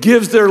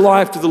gives their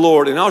life to the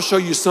Lord, and I'll show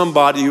you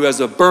somebody who has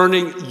a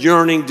burning,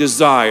 yearning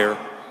desire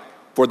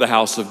for the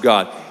house of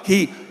God.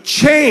 He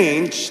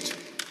changed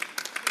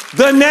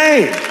the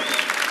name.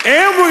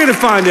 And we're going to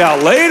find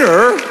out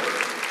later,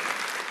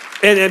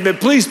 and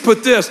please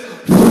put this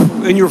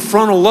in your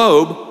frontal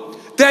lobe,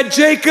 that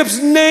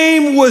Jacob's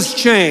name was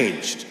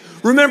changed.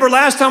 Remember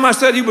last time I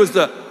said he was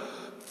the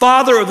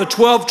father of the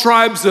 12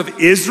 tribes of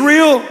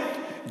Israel?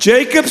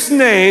 Jacob's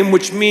name,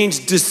 which means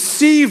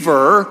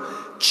deceiver,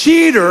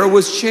 cheater,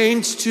 was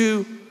changed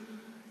to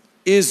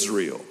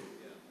Israel.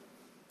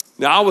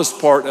 Now, I was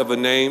part of a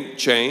name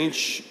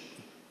change.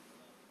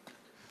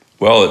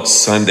 Well, it's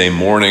Sunday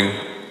morning,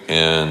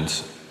 and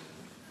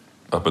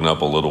I've been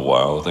up a little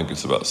while. I think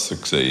it's about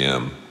 6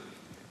 a.m.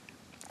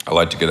 I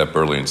like to get up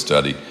early and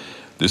study.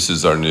 This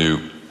is our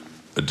new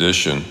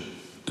addition,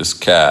 this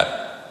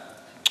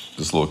cat,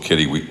 this little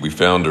kitty. We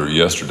found her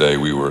yesterday.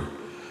 We were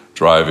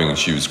driving, and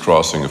she was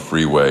crossing a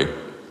freeway.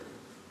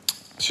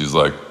 She's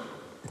like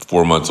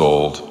 4 months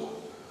old,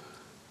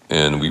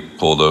 and we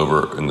pulled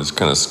over in this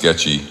kind of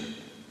sketchy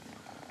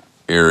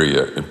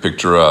area and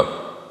picked her up.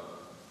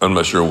 I'm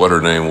not sure what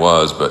her name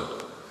was, but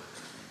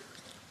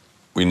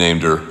we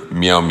named her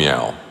Meow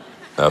Meow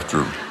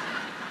after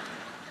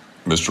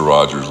Mr.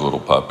 Rogers' little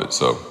puppet.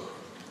 So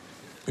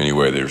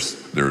anyway,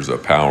 there's a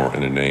power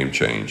in a name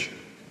change.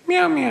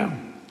 Meow Meow.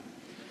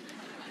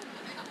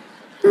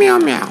 Meow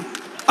meow.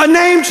 A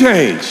name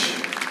change.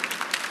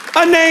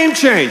 A name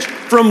change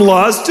from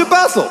Luz to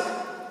Bethel,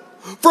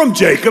 from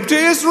Jacob to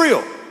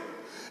Israel.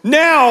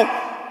 Now,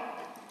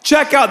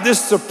 check out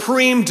this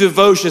supreme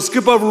devotion.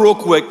 Skip over real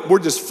quick. We're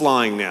just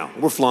flying now.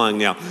 We're flying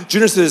now.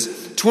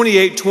 Genesis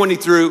 28, 20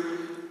 through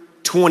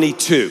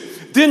 22.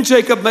 Then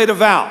Jacob made a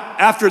vow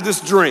after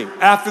this dream,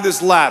 after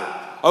this ladder.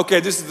 Okay,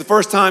 this is the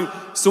first time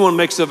someone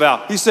makes a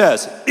vow. He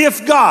says,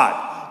 if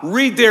God,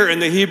 read there in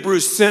the Hebrew,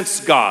 since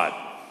God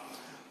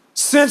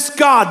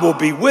will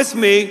be with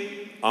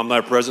me,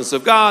 omnipresence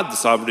of God, the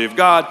sovereignty of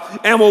God,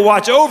 and will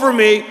watch over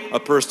me, a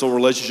personal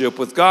relationship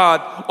with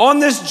God, on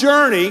this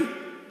journey.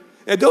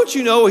 And don't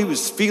you know he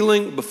was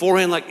feeling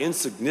beforehand like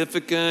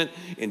insignificant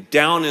and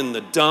down in the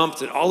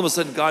dumps, and all of a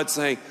sudden God's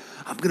saying,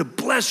 I'm going to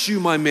bless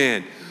you, my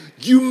man.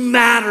 You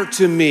matter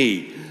to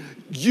me.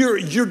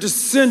 Your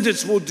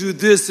descendants will do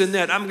this and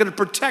that. I'm going to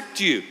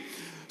protect you.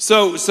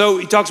 So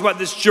he talks about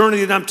this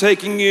journey that I'm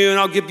taking you, and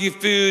I'll give you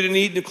food and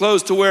eat and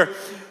clothes to wear.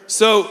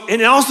 So,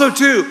 and also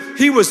too,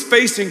 he was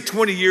facing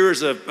 20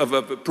 years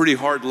of pretty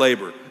hard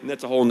labor. And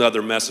that's a whole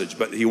nother message,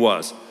 but he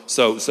was.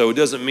 So it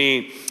doesn't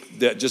mean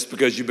that just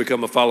because you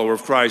become a follower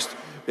of Christ,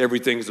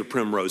 everything is a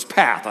primrose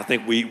path. I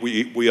think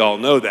we all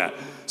know that.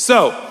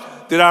 So,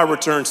 did I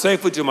return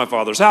safely to my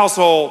father's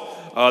household?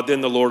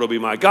 Then the Lord will be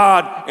my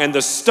God. And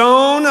the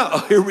stone,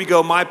 here we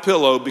go, my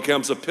pillow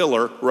becomes a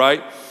pillar,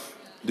 right?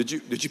 Did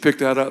you pick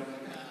that up?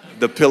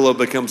 The pillow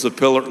becomes a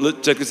pillar.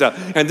 Check this out.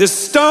 And this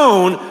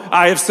stone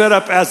I have set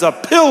up as a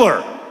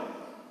pillar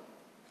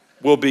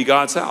will be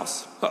God's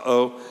house.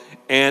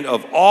 And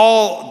of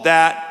all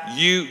that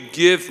you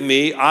give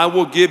me, I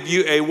will give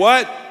you a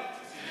what?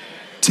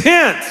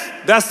 Tenth.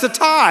 That's the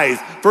tithe.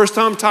 First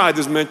time tithe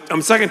is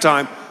mentioned. Second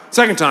time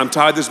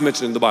tithe is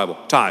mentioned in the Bible.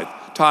 Tithe.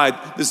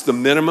 This is the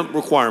minimum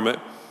requirement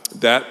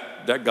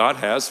that God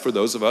has for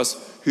those of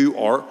us who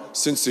are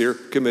sincere,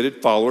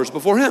 committed followers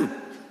before him.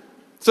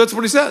 So that's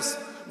what he says.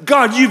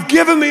 God, you've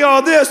given me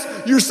all this.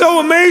 You're so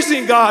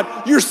amazing,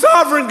 God. You're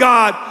sovereign,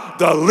 God.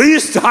 The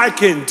least I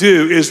can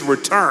do is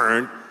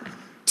return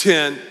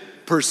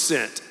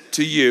 10%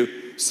 to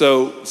you.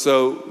 So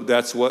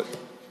that's what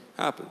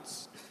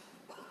happens.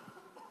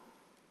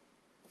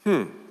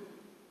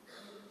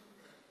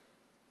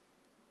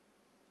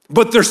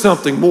 But there's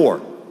something more.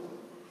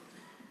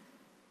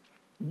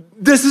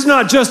 This is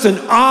not just an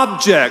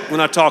object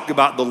when I talk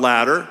about the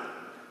ladder.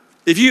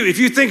 If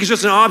you think it's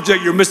just an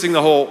object, you're missing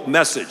the whole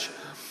message.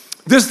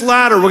 This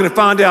ladder, we're going to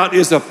find out,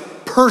 is a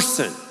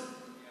person.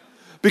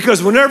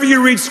 Because whenever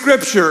you read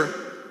Scripture,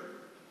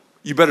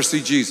 you better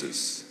see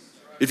Jesus.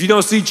 If you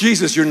don't see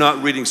Jesus, you're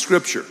not reading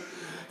Scripture.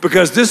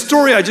 Because this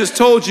story I just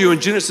told you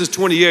in Genesis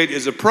 28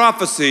 is a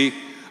prophecy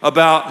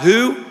about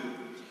who?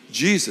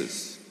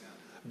 Jesus.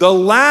 The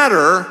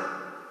ladder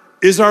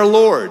is our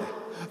Lord.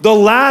 The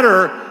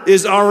ladder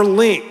is our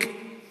link.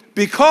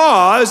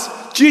 Because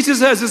Jesus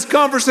has this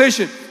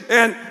conversation,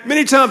 and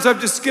many times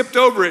I've just skipped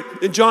over it.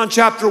 In John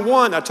chapter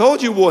 1, I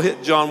told you we'll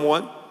hit John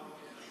 1.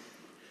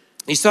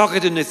 He's talking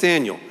to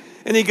Nathanael,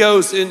 and he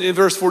goes in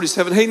verse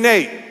 47, hey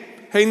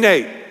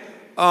Nate,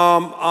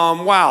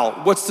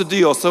 wow, what's the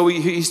deal? So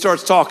he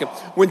starts talking.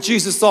 When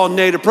Jesus saw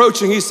Nate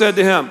approaching, he said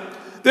to him,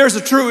 there's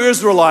a true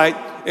Israelite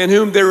in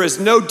whom there is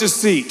no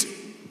deceit.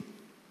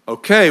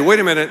 Okay, wait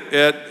a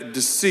minute,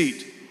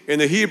 deceit. In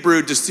the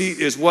Hebrew, deceit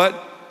is what?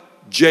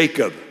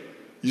 Jacob.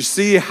 You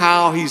see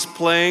how he's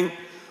playing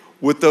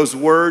with those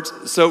words?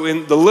 So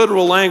in the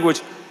literal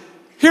language,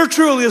 here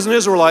truly is an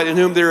Israelite in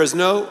whom there is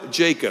no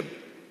Jacob.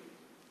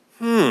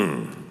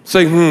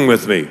 Say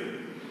with me.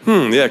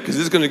 Yeah, because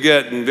it's going to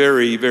get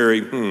very, very,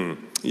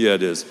 Yeah,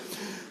 it is.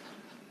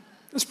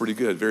 That's pretty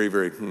good. Very,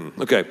 very,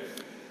 Okay.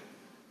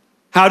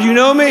 How do you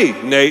know me?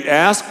 Nate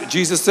asked.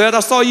 Jesus said, I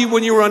saw you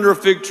when you were under a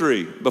fig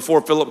tree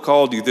before Philip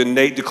called you. Then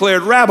Nate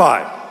declared,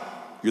 Rabbi,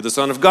 you're the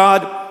Son of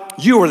God.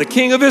 You are the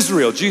King of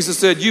Israel. Jesus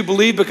said, you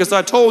believe because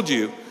I told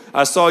you.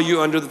 I saw you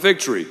under the fig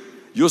tree.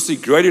 You'll see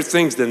greater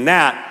things than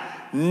that.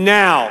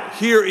 Now,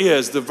 here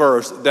is the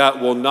verse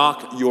that will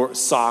knock your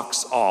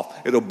socks off.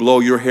 It'll blow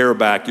your hair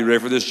back. You ready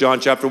for this? John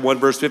chapter 1,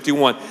 verse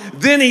 51.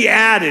 Then he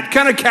added,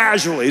 kind of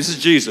casually, this is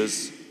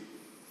Jesus.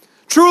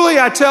 Truly,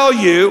 I tell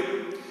you,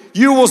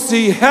 you will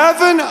see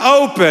heaven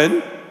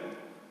open.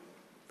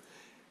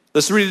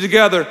 Let's read it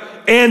together.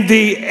 And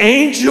the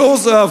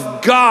angels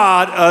of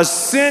God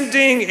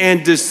ascending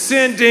and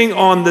descending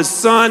on the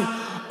Son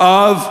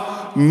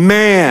of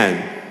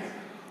Man.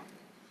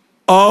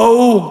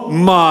 Oh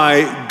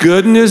my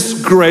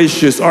goodness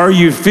gracious, are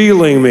you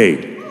feeling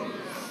me?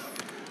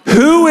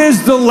 Who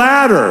is the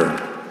ladder?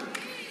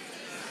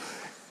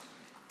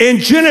 In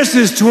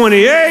Genesis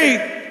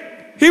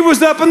 28, he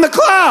was up in the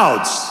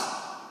clouds.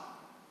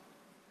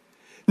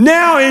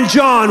 Now in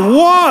John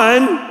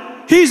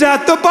 1, he's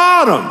at the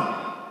bottom.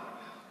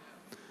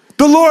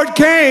 The Lord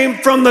came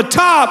from the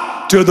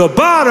top to the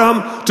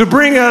bottom to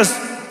bring us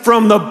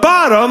from the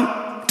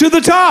bottom to the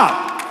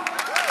top.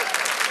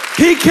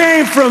 He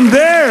came from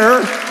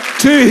there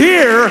to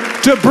here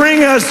to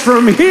bring us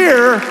from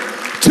here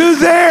to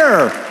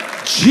there.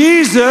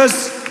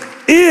 Jesus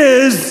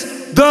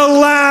is the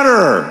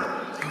ladder.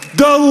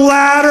 The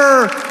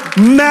ladder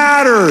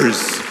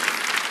matters.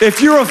 If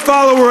you're a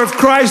follower of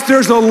Christ,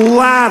 there's a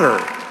ladder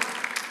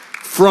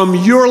from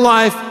your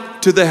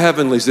life to the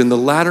heavenlies, and the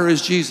ladder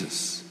is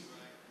Jesus.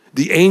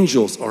 The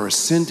angels are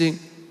ascending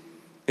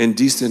and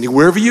descending.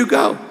 Wherever you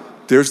go,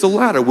 there's the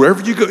ladder.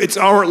 Wherever you go, it's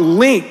our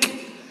link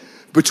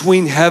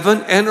between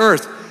heaven and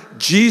earth.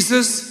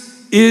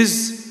 Jesus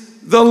is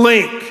the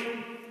link.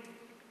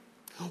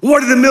 What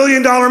did the $1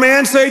 Million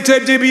Man say,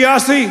 Ted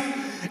DiBiase?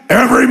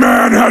 Every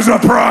man has a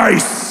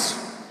price.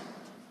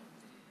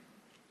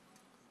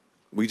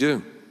 We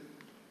do.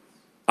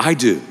 I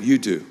do. You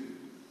do.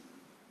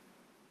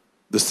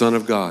 The Son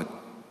of God,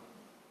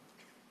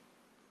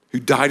 who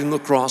died on the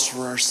cross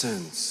for our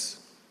sins.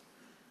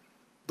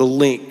 The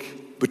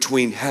link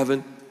between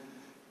heaven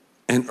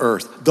and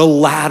earth. The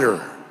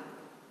ladder.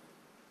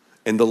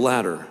 And the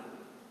ladder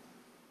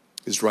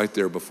is right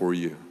there before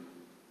you.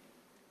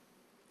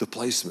 The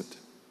placement.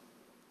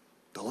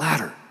 The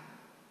ladder.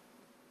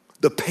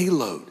 The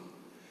payload.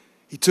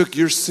 He took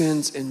your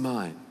sins and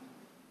mine.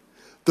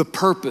 The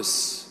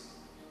purpose.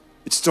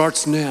 It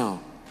starts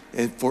now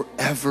and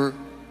forever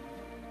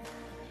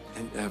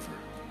and ever.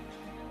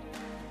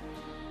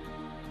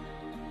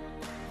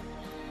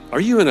 Are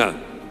you in a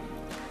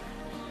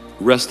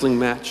wrestling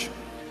match?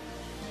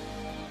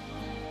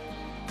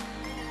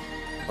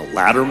 A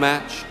ladder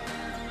match?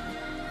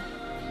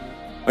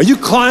 Are you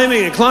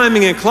climbing and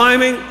climbing and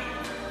climbing?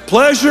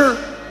 Pleasure?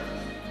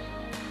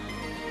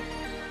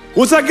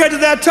 Once I get to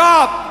that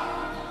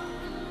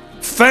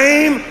top,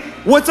 fame.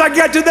 Once I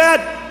get to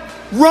that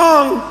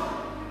rung,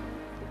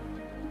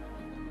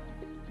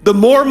 the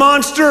more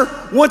monster.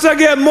 Once I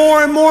get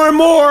more and more and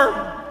more.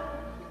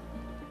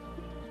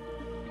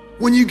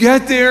 When you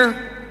get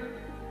there,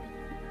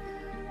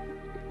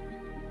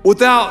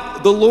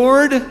 without the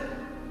Lord,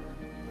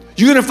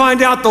 you're going to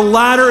find out the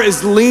ladder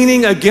is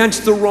leaning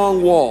against the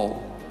wrong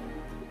wall.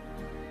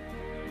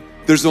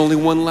 There's only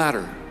one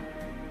ladder.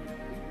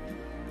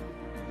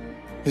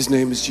 His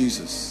name is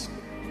Jesus.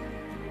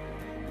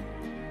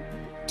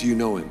 Do you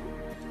know him?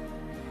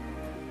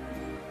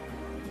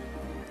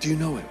 Do you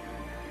know him?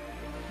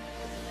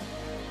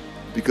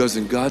 Because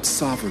in God's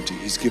sovereignty,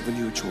 he's given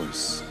you a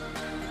choice.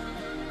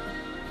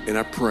 And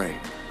I pray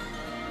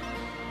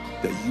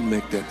that you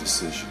make that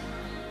decision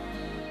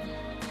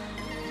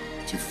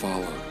to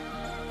follow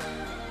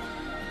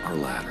our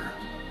ladder.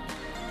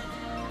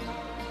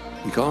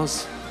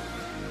 Because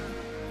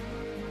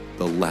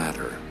the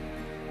ladder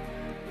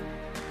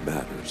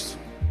matters.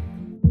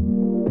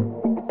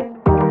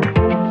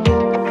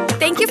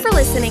 for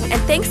listening,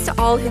 and thanks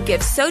to all who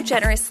give so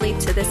generously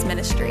to this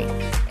ministry.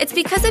 It's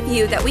because of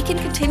you that we can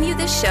continue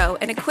this show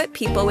and equip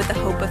people with the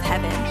hope of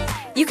heaven.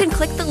 You can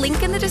click the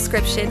link in the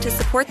description to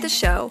support the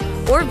show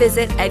or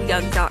visit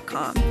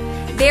edyoung.com.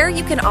 There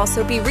you can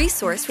also be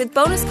resourced with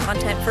bonus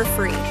content for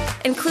free,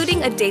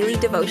 including a daily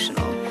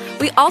devotional.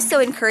 We also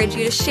encourage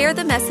you to share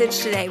the message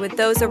today with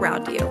those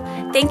around you.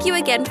 Thank you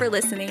again for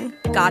listening.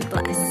 God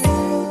bless.